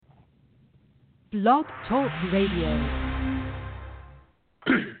Blog Talk Radio.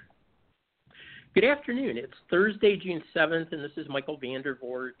 Good afternoon. It's Thursday, June 7th, and this is Michael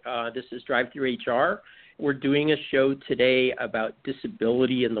Vandervoort. This is Drive Through HR. We're doing a show today about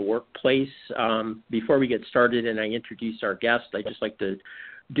disability in the workplace. Before we get started and I introduce our guest, I'd just like to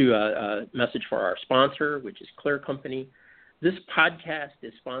do a message for our sponsor, which is Clear Company. This podcast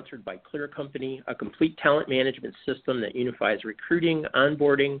is sponsored by Clear Company, a complete talent management system that unifies recruiting,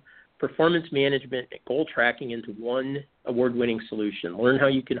 onboarding, performance management, and goal tracking into one award-winning solution. Learn how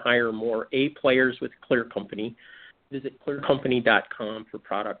you can hire more A players with Clear Company. Visit clearcompany.com for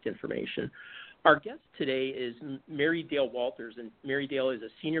product information. Our guest today is Mary Dale Walters, and Mary Dale is a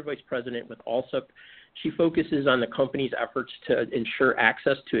Senior Vice President with Allsup. She focuses on the company's efforts to ensure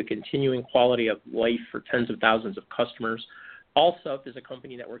access to a continuing quality of life for tens of thousands of customers. Allsup is a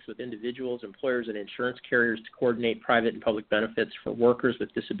company that works with individuals, employers, and insurance carriers to coordinate private and public benefits for workers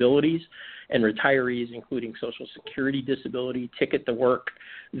with disabilities and retirees, including Social Security disability, ticket to work,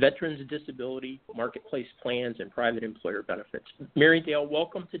 veterans disability, marketplace plans, and private employer benefits. Mary Dale,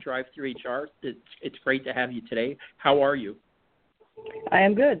 welcome to Drive Through HR. It's great to have you today. How are you? I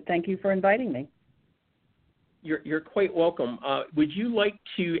am good. Thank you for inviting me. You're quite welcome. Would you like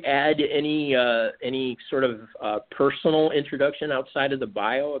to add any sort of personal introduction outside of the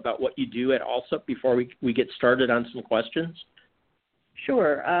bio about what you do at Allsup before we get started on some questions?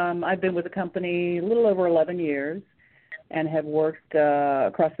 Sure. I've been with the company a little over 11 years and have worked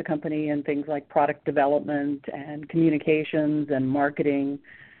across the company in things like product development and communications and marketing,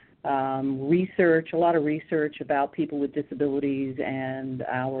 research, a lot of research about people with disabilities and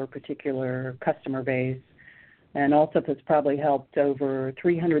our particular customer base. And Allsup has probably helped over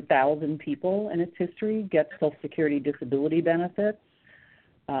 300,000 people in its history get Social Security disability benefits,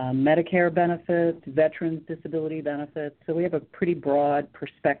 Medicare benefits, veterans disability benefits. So we have a pretty broad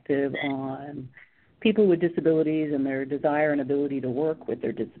perspective on people with disabilities and their desire and ability to work with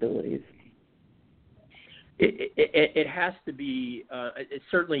their disabilities. It has to be. It's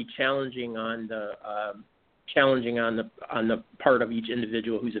certainly challenging on the part of each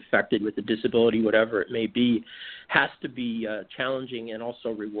individual who's affected with a disability, whatever it may be, has to be challenging and also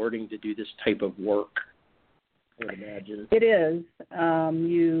rewarding to do this type of work, I would imagine. It is.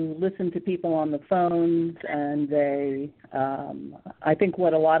 You listen to people on the phones, and they, I think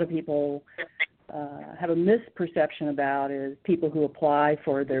what a lot of people have a misperception about is people who apply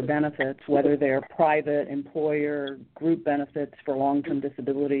for their benefits, whether they're private, employer, group benefits for long-term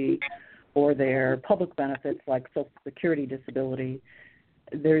disability, or their public benefits like Social Security disability.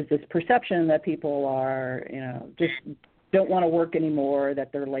 There's this perception that people are, just don't want to work anymore,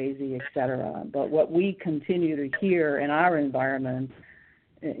 that they're lazy, et cetera. But what we continue to hear in our environment,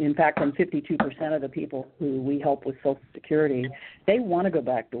 in fact, from 52% of the people who we help with Social Security, they want to go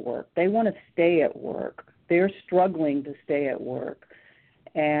back to work. They want to stay at work. They're struggling to stay at work.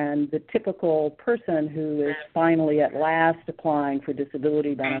 And the typical person who is finally at last applying for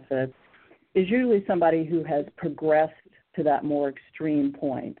disability benefits is usually somebody who has progressed to that more extreme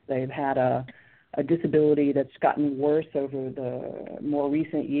point. They've had a disability that's gotten worse over the more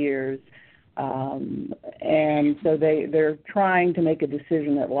recent years, and so they're trying to make a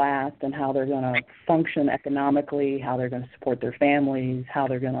decision at last on how they're going to function economically, how they're going to support their families, how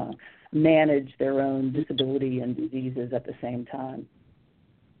they're going to manage their own disability and diseases at the same time.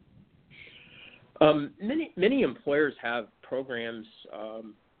 Many employers have programs.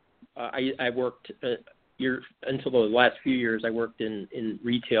 I worked until the last few years. I worked in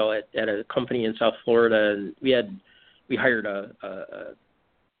retail at a company in South Florida, and we hired I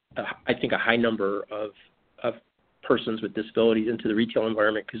think a high number of persons with disabilities into the retail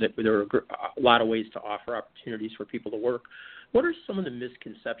environment because there were a lot of ways to offer opportunities for people to work. What are some of the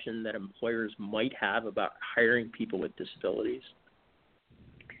misconceptions that employers might have about hiring people with disabilities?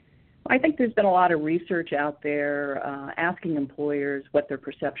 I think there's been a lot of research out there asking employers what their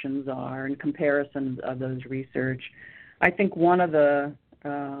perceptions are and comparisons of those research. I think one of the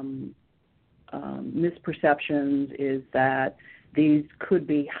misperceptions is that these could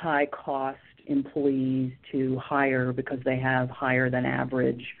be high-cost employees to hire because they have higher than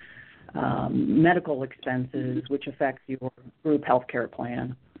average medical expenses, which affects your group health care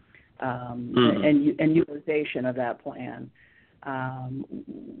plan and utilization of that plan.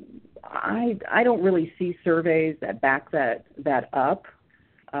 I don't really see surveys that back that up.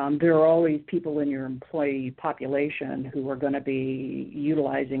 There are always people in your employee population who are going to be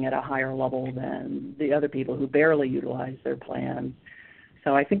utilizing at a higher level than the other people who barely utilize their plans.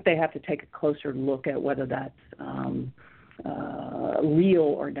 So I think they have to take a closer look at whether that's real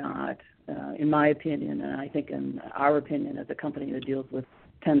or not, in my opinion, and I think in our opinion as a company that deals with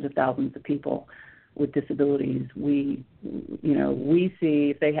tens of thousands of people with disabilities. We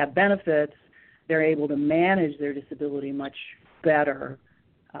see if they have benefits, they're able to manage their disability much better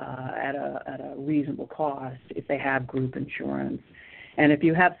at a reasonable cost if they have group insurance. And if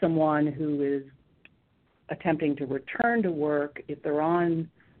you have someone who is attempting to return to work, if they're on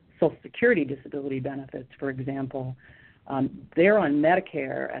Social Security disability benefits, for example, they're on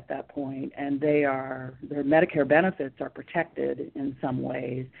Medicare at that point, and their Medicare benefits are protected in some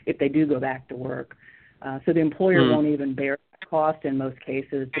ways if they do go back to work. So the employer won't even bear the cost in most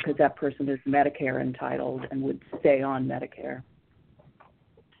cases because that person is Medicare entitled and would stay on Medicare.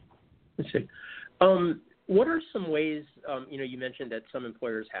 Let's see. What are some ways, you mentioned that some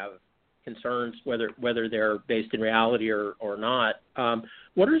employers have concerns, whether they're based in reality or not.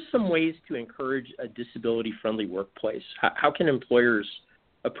 What are some ways to encourage a disability-friendly workplace? How can employers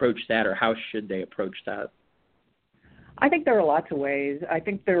approach that, or how should they approach that? I think there are lots of ways. I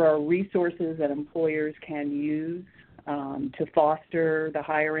think there are resources that employers can use to foster the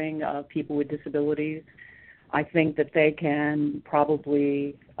hiring of people with disabilities. I think that they can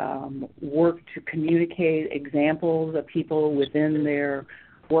probably work to communicate examples of people within their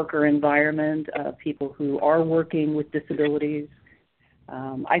worker environment, people who are working with disabilities.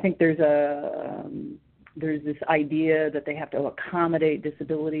 I think there's this idea that they have to accommodate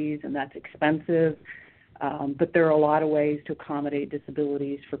disabilities, and that's expensive. But there are a lot of ways to accommodate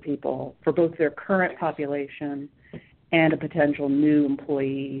disabilities for people, for both their current population and a potential new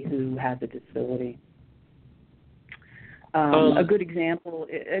employee who has a disability. A good example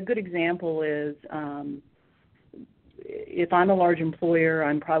is if I'm a large employer,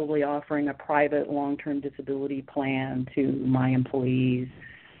 I'm probably offering a private long-term disability plan to my employees.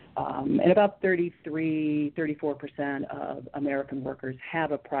 And about 34% of American workers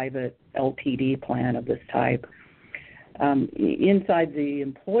have a private LTD plan of this type. Inside the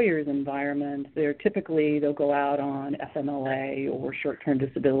employer's environment, they'll go out on FMLA or short-term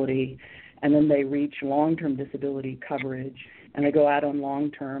disability, and then they reach long-term disability coverage, and they go out on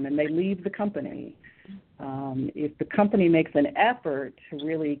long-term, and they leave the company. If the company makes an effort to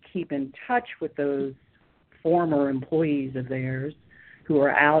really keep in touch with those former employees of theirs who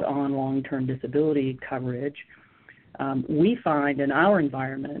are out on long-term disability coverage, we find in our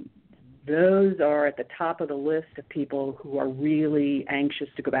environment those are at the top of the list of people who are really anxious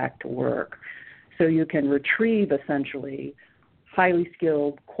to go back to work. So you can retrieve essentially highly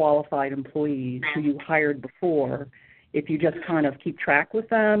skilled, qualified employees who you hired before if you just kind of keep track with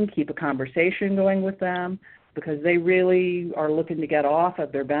them, keep a conversation going with them, because they really are looking to get off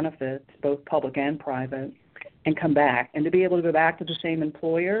of their benefits, both public and private, and come back. And to be able to go back to the same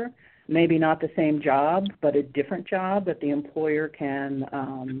employer, maybe not the same job, but a different job that the employer can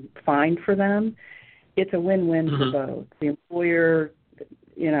find for them, it's a win-win for both. The employer,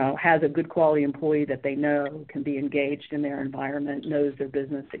 has a good quality employee that they know can be engaged in their environment, knows their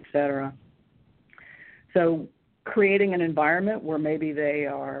business, et cetera. So creating an environment where maybe they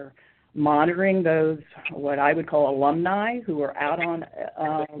are monitoring those, what I would call alumni who are out on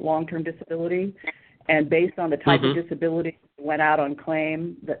long-term disability, and based on the type of disability that went out on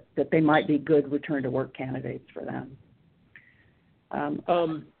claim, that they might be good return-to-work candidates for them.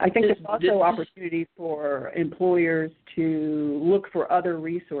 I think there's also opportunity for employers to look for other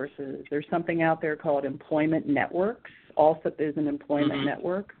resources. There's something out there called employment networks. ALSIP is an employment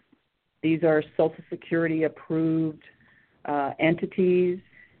network. These are Social Security approved entities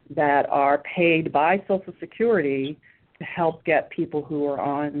that are paid by Social Security to help get people who are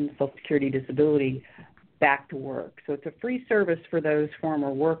on Social Security disability back to work. So it's a free service for those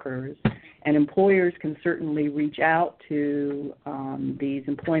former workers, and employers can certainly reach out to these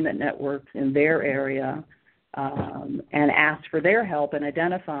employment networks in their area and ask for their help in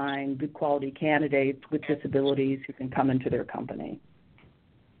identifying good quality candidates with disabilities who can come into their company.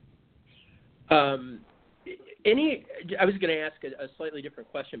 I was going to ask a slightly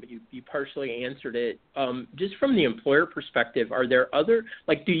different question, but you partially answered it. Just from the employer perspective, are there other,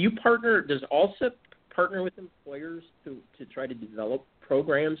 does ALSIP partner with employers to try to develop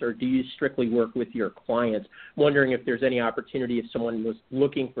programs, or do you strictly work with your clients? I'm wondering if there's any opportunity if someone was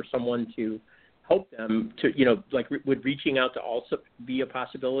looking for someone to help them to, would reaching out to ALSIP be a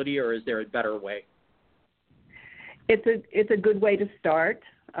possibility, or is there a better way? It's a good way to start.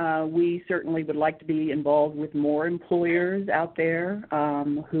 We certainly would like to be involved with more employers out there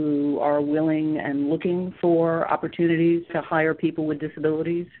who are willing and looking for opportunities to hire people with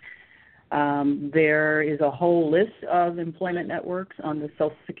disabilities. There is a whole list of employment networks on the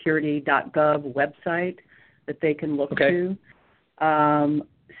socialsecurity.gov website that they can look to.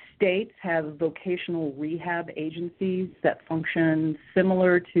 states have vocational rehab agencies that function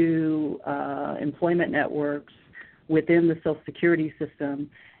similar to employment networks within the Social Security system,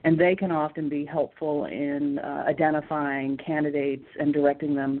 and they can often be helpful in identifying candidates and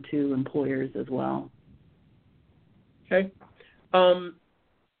directing them to employers as well. Okay. In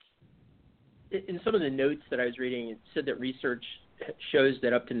some of the notes that I was reading, it said that research shows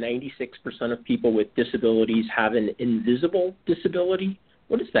that up to 96% of people with disabilities have an invisible disability.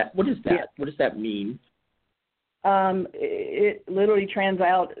 What is that? Yeah. What does that mean? It literally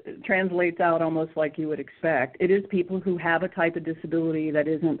translates out almost like you would expect. It is people who have a type of disability that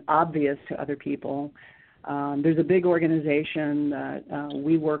isn't obvious to other people. There's a big organization that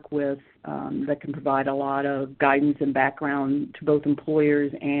we work with that can provide a lot of guidance and background to both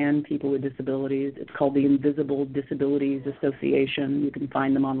employers and people with disabilities. It's called the Invisible Disabilities Association. You can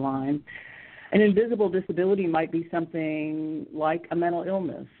find them online. An invisible disability might be something like a mental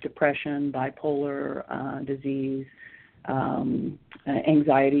illness, depression, bipolar disease,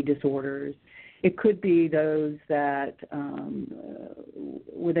 anxiety disorders. It could be those that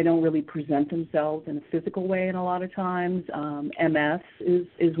where they don't really present themselves in a physical way, and a lot of times MS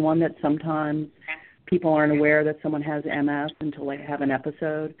is one that sometimes people aren't aware that someone has MS until they have an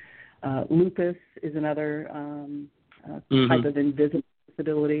episode. Lupus is another type of invisible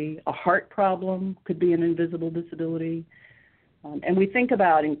disability. A heart problem could be an invisible disability. And we think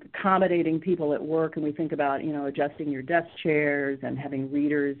about accommodating people at work, and we think about, adjusting your desk chairs and having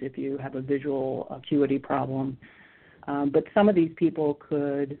readers if you have a visual acuity problem. But some of these people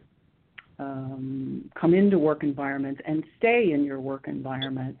could come into work environments and stay in your work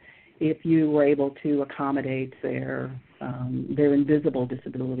environment if you were able to accommodate their invisible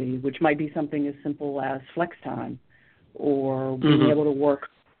disability, which might be something as simple as flex time or being able to work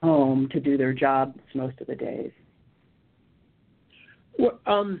home to do their jobs most of the days. Well,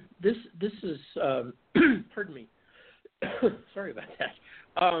 this is pardon me. Sorry about that.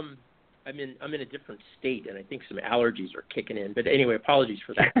 I'm in a different state, and I think some allergies are kicking in. But anyway, apologies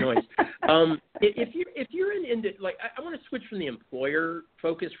for that noise. If you're I want to switch from the employer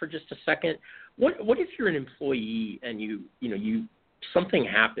focus for just a second. What if you're an employee and you something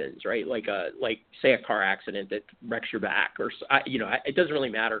happens, right? Like say a car accident that wrecks your back, or it doesn't really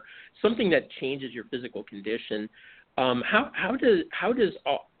matter. Something that changes your physical condition. How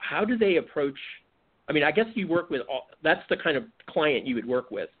do they approach? I mean, I guess you work with that's the kind of client you would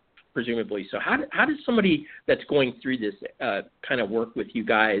work with, presumably. So how does somebody that's going through this kind of work with you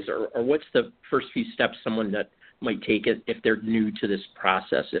guys, or what's the first few steps someone that might take it if they're new to this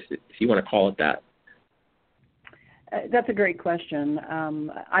process, if you want to call it that? That's a great question.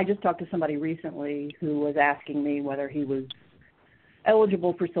 I just talked to somebody recently who was asking me whether he was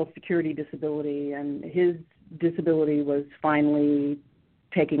eligible for Social Security disability, and his disability was finally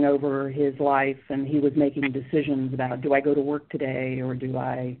taking over his life, and he was making decisions about, do I go to work today, or do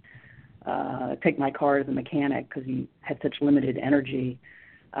I take my car to the mechanic because he had such limited energy.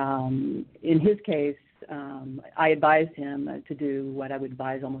 In his case, I advised him to do what I would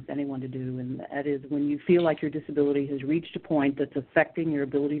advise almost anyone to do, and that is when you feel like your disability has reached a point that's affecting your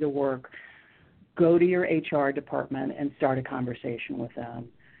ability to work, go to your HR department and start a conversation with them.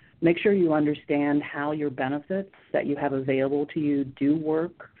 Make sure you understand how your benefits that you have available to you do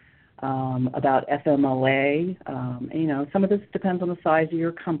work, about FMLA. Some of this depends on the size of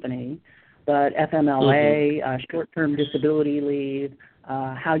your company, but FMLA, short-term disability leave,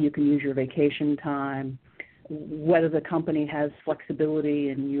 how you can use your vacation time, whether the company has flexibility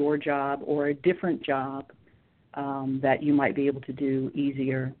in your job or a different job that you might be able to do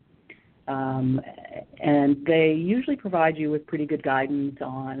easier. And they usually provide you with pretty good guidance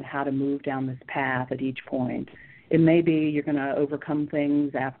on how to move down this path at each point. It may be you're going to overcome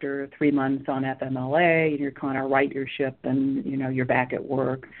things after 3 months on FMLA, and you're kind of right your ship and, you're back at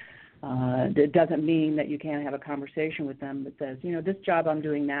work. It doesn't mean that you can't have a conversation with them that says, this job I'm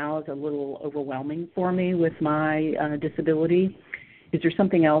doing now is a little overwhelming for me with my disability. Is there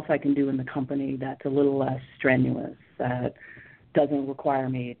something else I can do in the company that's a little less strenuous, that doesn't require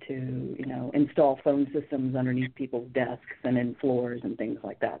me to, install phone systems underneath people's desks and in floors and things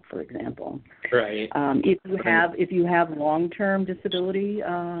like that, for example. Right. If you have long-term disability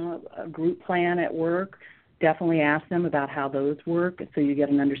group plan at work, definitely ask them about how those work so you get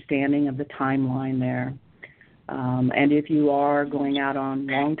an understanding of the timeline there. And if you are going out on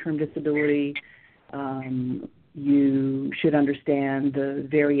long-term disability, you should understand the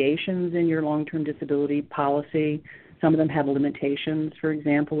variations in your long-term disability policy. Some of them have limitations. For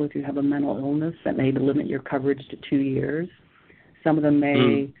example, if you have a mental illness, that may limit your coverage to 2 years. Some of them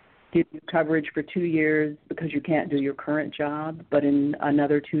may give you coverage for 2 years because you can't do your current job, but in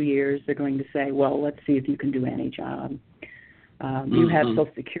another 2 years they're going to say, well, let's see if you can do any job. You have Social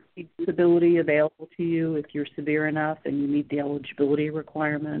Security disability available to you if you're severe enough and you meet the eligibility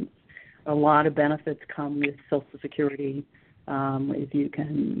requirements. A lot of benefits come with Social Security if you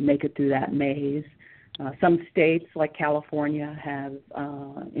can make it through that maze. Some states, like California, have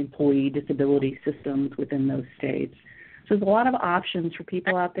employee disability systems within those states. So there's a lot of options for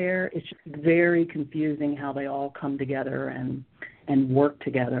people out there. It's just very confusing how they all come together and work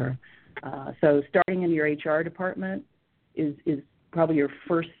together. So starting in your HR department is probably your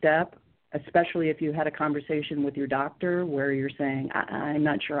first step, especially if you had a conversation with your doctor where you're saying, I'm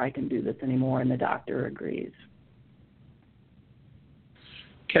not sure I can do this anymore, and the doctor agrees.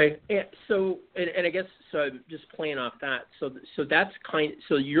 Okay, so I guess so. I'm just playing off that. So that's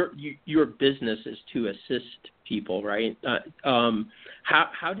so your business is to assist people, right?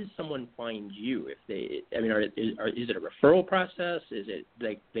 How does someone find you if they? I mean, is it a referral process? Is it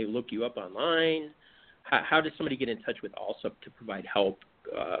like they look you up online? How does somebody get in touch with ALSUP to provide help?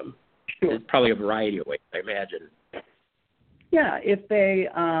 Sure. There's probably a variety of ways, I imagine. Yeah, if they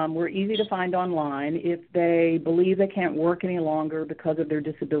were easy to find online, if they believe they can't work any longer because of their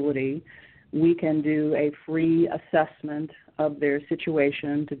disability, we can do a free assessment of their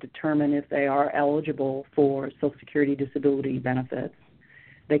situation to determine if they are eligible for Social Security disability benefits.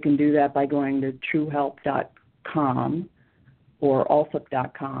 They can do that by going to truehelp.com or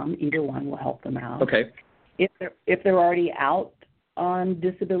alsup.com. Either one will help them out. Okay. If they're already out on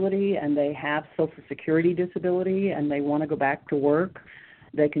disability and they have Social Security disability and they want to go back to work,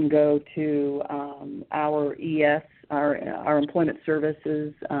 they can go to our Employment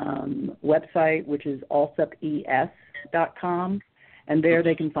Services website, which is alsupes.com, and there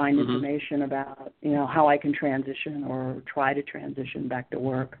they can find information about how I can transition or try to transition back to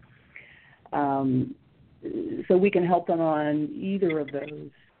work. So we can help them on either of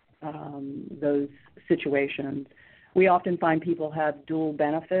those situations. We often find people have dual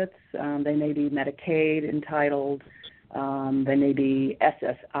benefits. They may be Medicaid entitled. They may be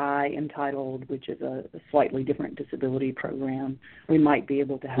SSI entitled, which is a slightly different disability program. We might be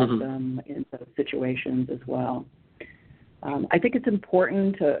able to help them in those situations as well. I think it's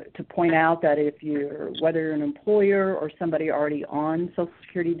important to point out that whether you're an employer or somebody already on Social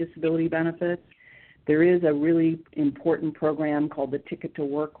Security disability benefits, there is a really important program called the Ticket to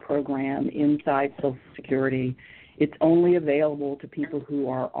Work program inside Social Security. It's only available to people who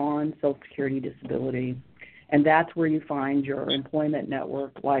are on Social Security disability, and that's where you find your employment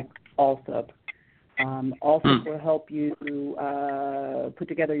network like ALSUP. ALSUP will help you put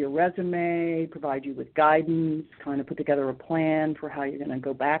together your resume, provide you with guidance, kind of put together a plan for how you're going to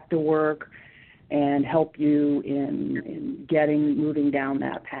go back to work, and help you in moving down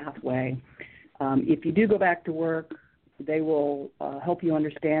that pathway. If you do go back to work, they will help you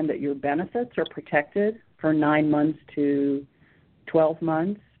understand that your benefits are protected for 9 months to 12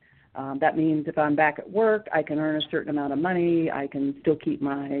 months. That means if I'm back at work, I can earn a certain amount of money. I can still keep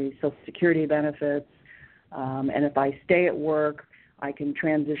my Social Security benefits. And if I stay at work, I can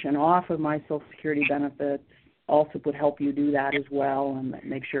transition off of my Social Security benefits. ALSUP would help you do that as well and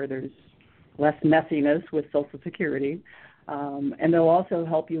make sure there's less messiness with Social Security. And they'll also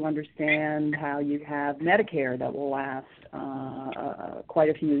help you understand how you have Medicare that will last quite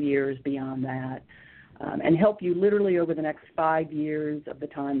a few years beyond that, and help you literally over the next 5 years of the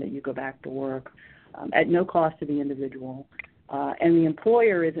time that you go back to work at no cost to the individual. And the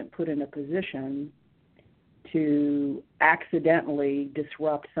employer isn't put in a position to accidentally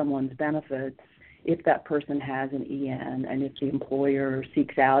disrupt someone's benefits if that person has an EN and if the employer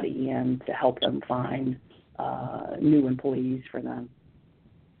seeks out EN to help them find new employees for them.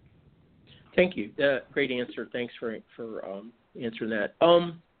 Thank you. Great answer. Thanks for answering that.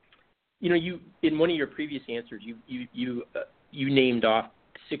 You in one of your previous answers, you named off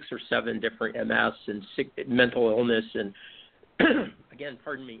 6 or 7 different MS and mental illness, and again,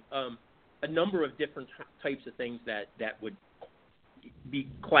 pardon me, a number of different types of things that would be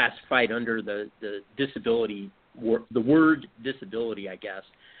classified under the disability, the word disability, I guess.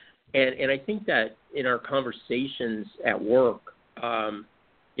 And I think that in our conversations at work,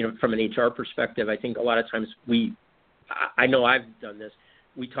 from an HR perspective, I think a lot of times I know I've done this,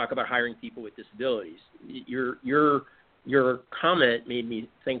 we talk about hiring people with disabilities. Your comment made me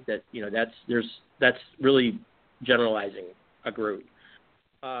think that, that's really generalizing a group.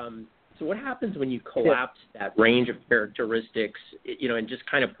 So what happens when you collapse that range of characteristics, and just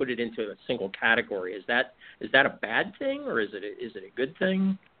kind of put it into a single category? Is that a bad thing, or is it a good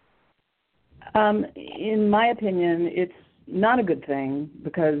thing? In my opinion, not a good thing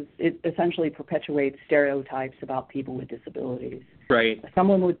because it essentially perpetuates stereotypes about people with disabilities. Right.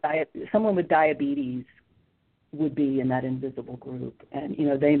 Someone with diabetes would be in that invisible group, and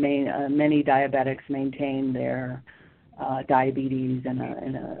many diabetics maintain their diabetes in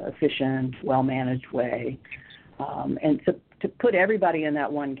a efficient, well-managed way, and so to put everybody in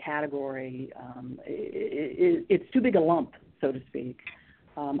that one category, it's too big a lump, so to speak.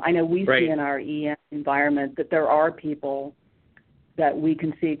 I know we see in our EM environment that there are people that we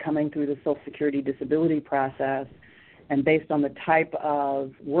can see coming through the Social Security disability process, and based on the type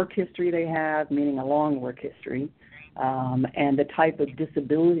of work history they have, meaning a long work history, and the type of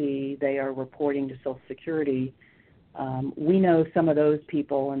disability they are reporting to Social Security, we know some of those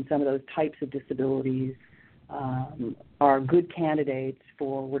people and some of those types of disabilities are good candidates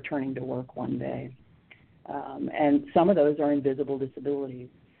for returning to work one day. And some of those are invisible disabilities.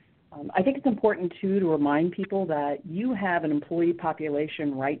 I think it's important, too, to remind people that you have an employee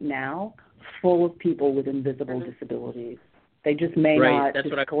population right now full of people with invisible disabilities. They just may not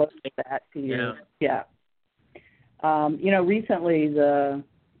disclose that to you. Yeah. Recently,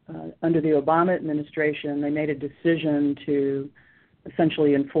 under the Obama administration, they made a decision to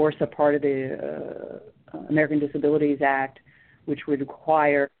essentially enforce a part of the American Disabilities Act, which would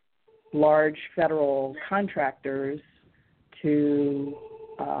require large federal contractors to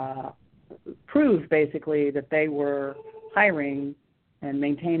prove basically that they were hiring and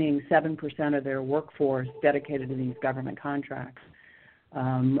maintaining 7% of their workforce dedicated to these government contracts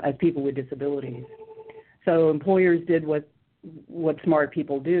as people with disabilities. So employers did what smart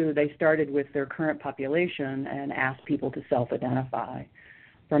people do. They started with their current population and asked people to self-identify.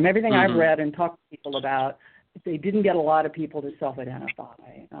 From everything I've read and talked to people about, they didn't get a lot of people to self-identify.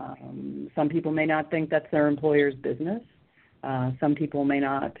 Some people may not think that's their employer's business. Some people may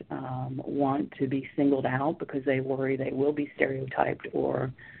not want to be singled out because they worry they will be stereotyped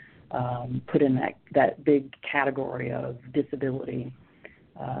or put in that big category of disability.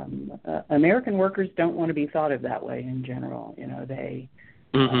 American workers don't want to be thought of that way in general.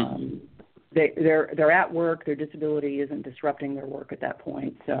 They're at work. Their disability isn't disrupting their work at that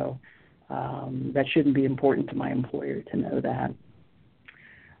point. So that shouldn't be important to my employer to know that.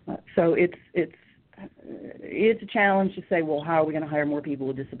 So it's a challenge to say, well, how are we going to hire more people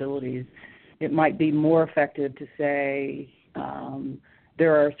with disabilities? It might be more effective to say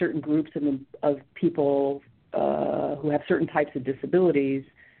there are certain groups of people who have certain types of disabilities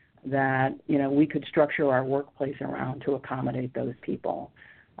that we could structure our workplace around to accommodate those people.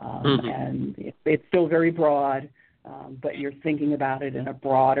 And it's still very broad, but you're thinking about it in a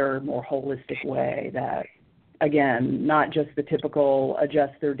broader, more holistic way that, again, not just the typical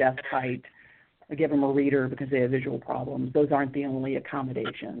adjust their desk height, give them a reader because they have visual problems. Those aren't the only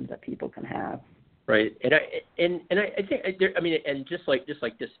accommodations that people can have. Right, and I think and just like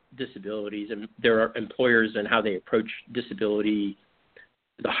disabilities, and there are employers and how they approach disability,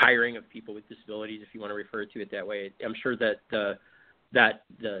 the hiring of people with disabilities, if you want to refer to it that way. I'm sure that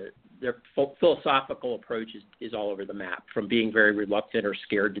their philosophical approach is all over the map, from being very reluctant or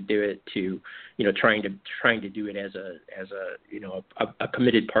scared to do it to trying to do it as a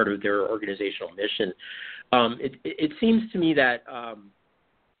committed part of their organizational mission. It seems to me that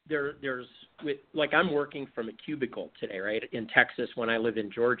there's I'm working from a cubicle today, right, in Texas when I live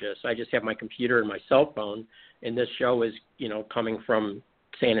in Georgia. So I just have my computer and my cell phone, and this show is coming from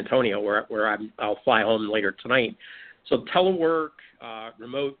San Antonio where I'll fly home later tonight. So telework,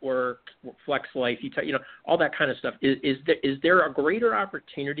 remote work, flex life, all that kind of stuff. Is there a greater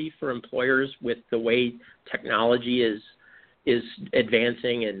opportunity for employers with the way technology is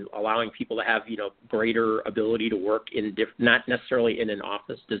advancing and allowing people to have greater ability to work not necessarily in an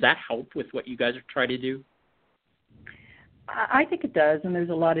office? Does that help with what you guys are trying to do? I think it does, and there's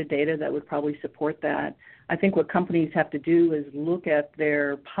a lot of data that would probably support that. I think what companies have to do is look at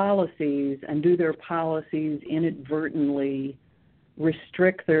their policies and do their policies inadvertently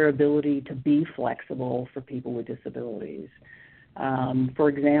restrict their ability to be flexible for people with disabilities. For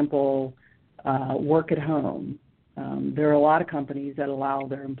example, work at home. There are a lot of companies that allow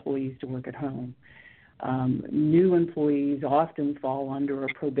their employees to work at home. New employees often fall under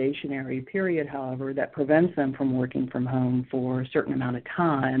a probationary period, however, that prevents them from working from home for a certain amount of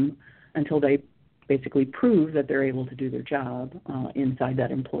time until they basically prove that they're able to do their job inside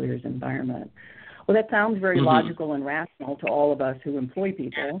that employer's environment. Well, that sounds very logical and rational to all of us who employ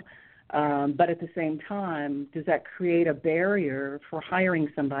people, but at the same time, does that create a barrier for hiring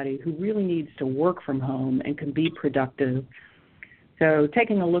somebody who really needs to work from home and can be productive? So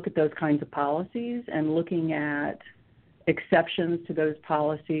taking a look at those kinds of policies and looking at exceptions to those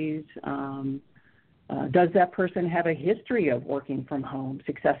policies Does that person have a history of working from home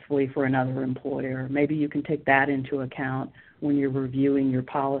successfully for another employer? Maybe you can take that into account when you're reviewing your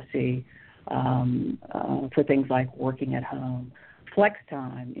policy for things like working at home. Flex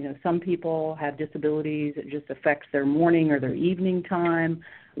time. Some people have disabilities. It just affects their morning or their evening time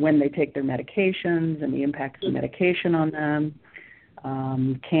when they take their medications and the impact of the medication on them.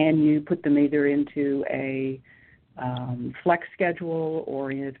 Can you put them either into a flex schedule,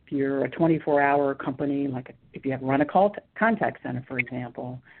 or if you're a 24-hour company, like if you have run a contact center, for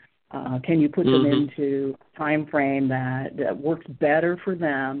example, can you put them into a time frame that works better for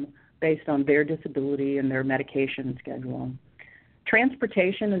them based on their disability and their medication schedule?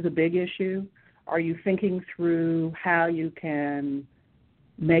 Transportation is a big issue. Are you thinking through how you can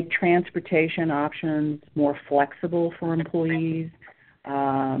make transportation options more flexible for employees?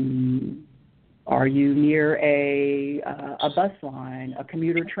 Are you near a bus line, a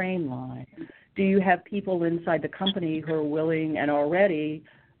commuter train line? Do you have people inside the company who are willing and already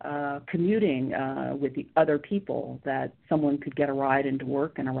commuting with the other people, that someone could get a ride into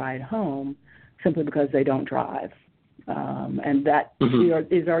work and a ride home simply because they don't drive? And that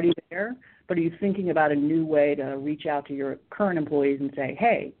is already there, but are you thinking about a new way to reach out to your current employees and say,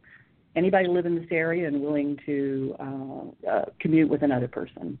 hey, anybody live in this area and willing to commute with another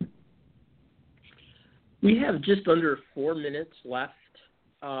person? We have just under 4 minutes left.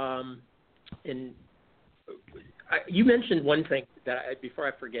 And you mentioned one thing before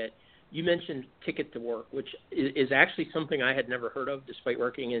I forget. You mentioned Ticket to Work, which is actually something I had never heard of, despite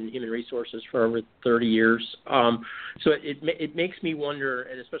working in human resources for over 30 years. So it makes me wonder,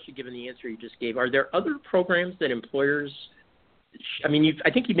 and especially given the answer you just gave, are there other programs that employers I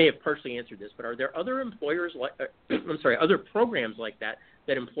think you may have partially answered this, but are there other other programs like that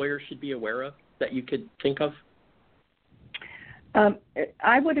employers should be aware of that you could think of?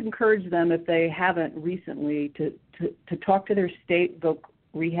 I would encourage them, if they haven't recently, to talk to their state voc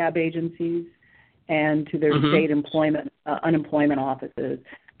rehab agencies and to their state unemployment offices.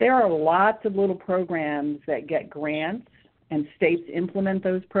 There are lots of little programs that get grants, and states implement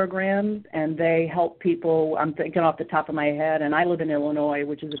those programs, and they help people. I'm thinking off the top of my head, and I live in Illinois,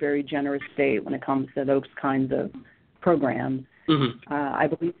 which is a very generous state when it comes to those kinds of programs. I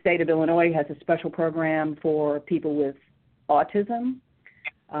believe the state of Illinois has a special program for people with autism.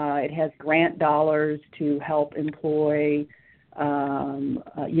 It has grant dollars to help employ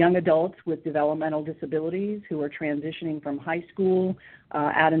young adults with developmental disabilities who are transitioning from high school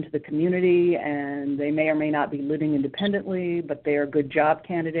out into the community, and they may or may not be living independently, but they are good job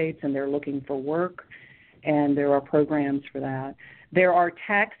candidates and they're looking for work, and there are programs for that. There are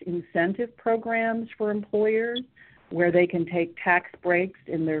tax incentive programs for employers where they can take tax breaks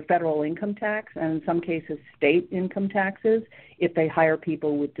in their federal income tax and in some cases state income taxes if they hire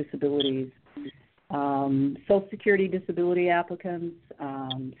people with disabilities. Social Security disability applicants,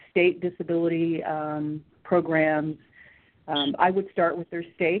 state disability programs. I would start with their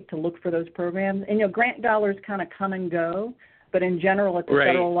state to look for those programs. And, grant dollars kind of come and go, but in general at the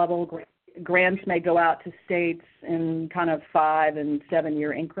federal level, grants may go out to states in kind of 5 and 7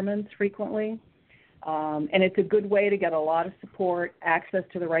 year increments frequently. And it's a good way to get a lot of support, access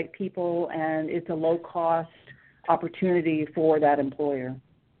to the right people, and it's a low-cost opportunity for that employer.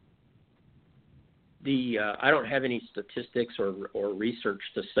 I don't have any statistics or research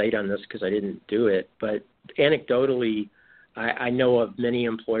to cite on this because I didn't do it, but anecdotally, I know of many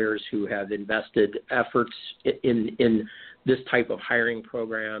employers who have invested efforts in this type of hiring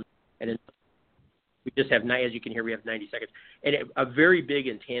program, and we just have, as you can hear, we have 90 seconds. And a very big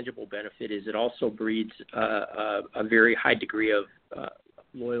and tangible benefit is it also breeds a very high degree of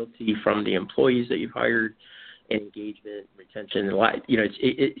loyalty from the employees that you've hired, and engagement, retention, and a lot. So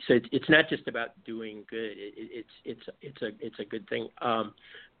it's not just about doing good. It's a good thing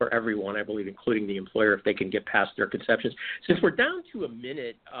for everyone, I believe, including the employer, if they can get past their conceptions. Since we're down to a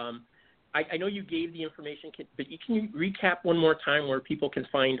minute, I know you gave the information, but can you recap one more time where people can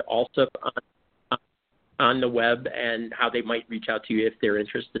find ALSUP on the web and how they might reach out to you if they're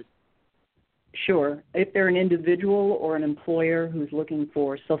interested? Sure. If they're an individual or an employer who's looking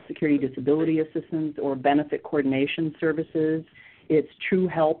for Social Security disability assistance or benefit coordination services, it's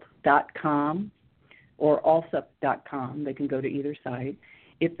truehelp.com or alsup.com. They can go to either site.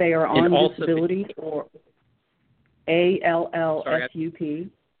 If they are on disability, or ALLSUP.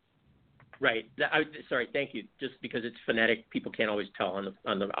 Right. Sorry, thank you. Just because it's phonetic, people can't always tell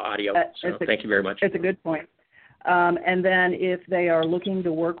on the audio. Thank you very much. It's a good point. And then if they are looking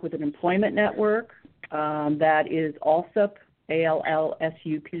to work with an employment network, that is ALSUP,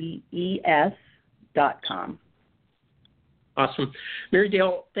 ALLSUPES.com. Awesome. Mary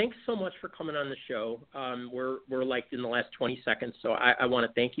Dale, thanks so much for coming on the show. We're like in the last 20 seconds, so I want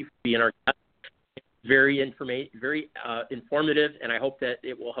to thank you for being our guest. Very informative, and I hope that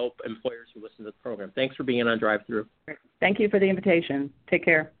it will help employers who listen to the program. Thanks for being on Drive Through. Thank you for the invitation. Take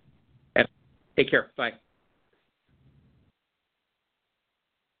care. Take care. Bye.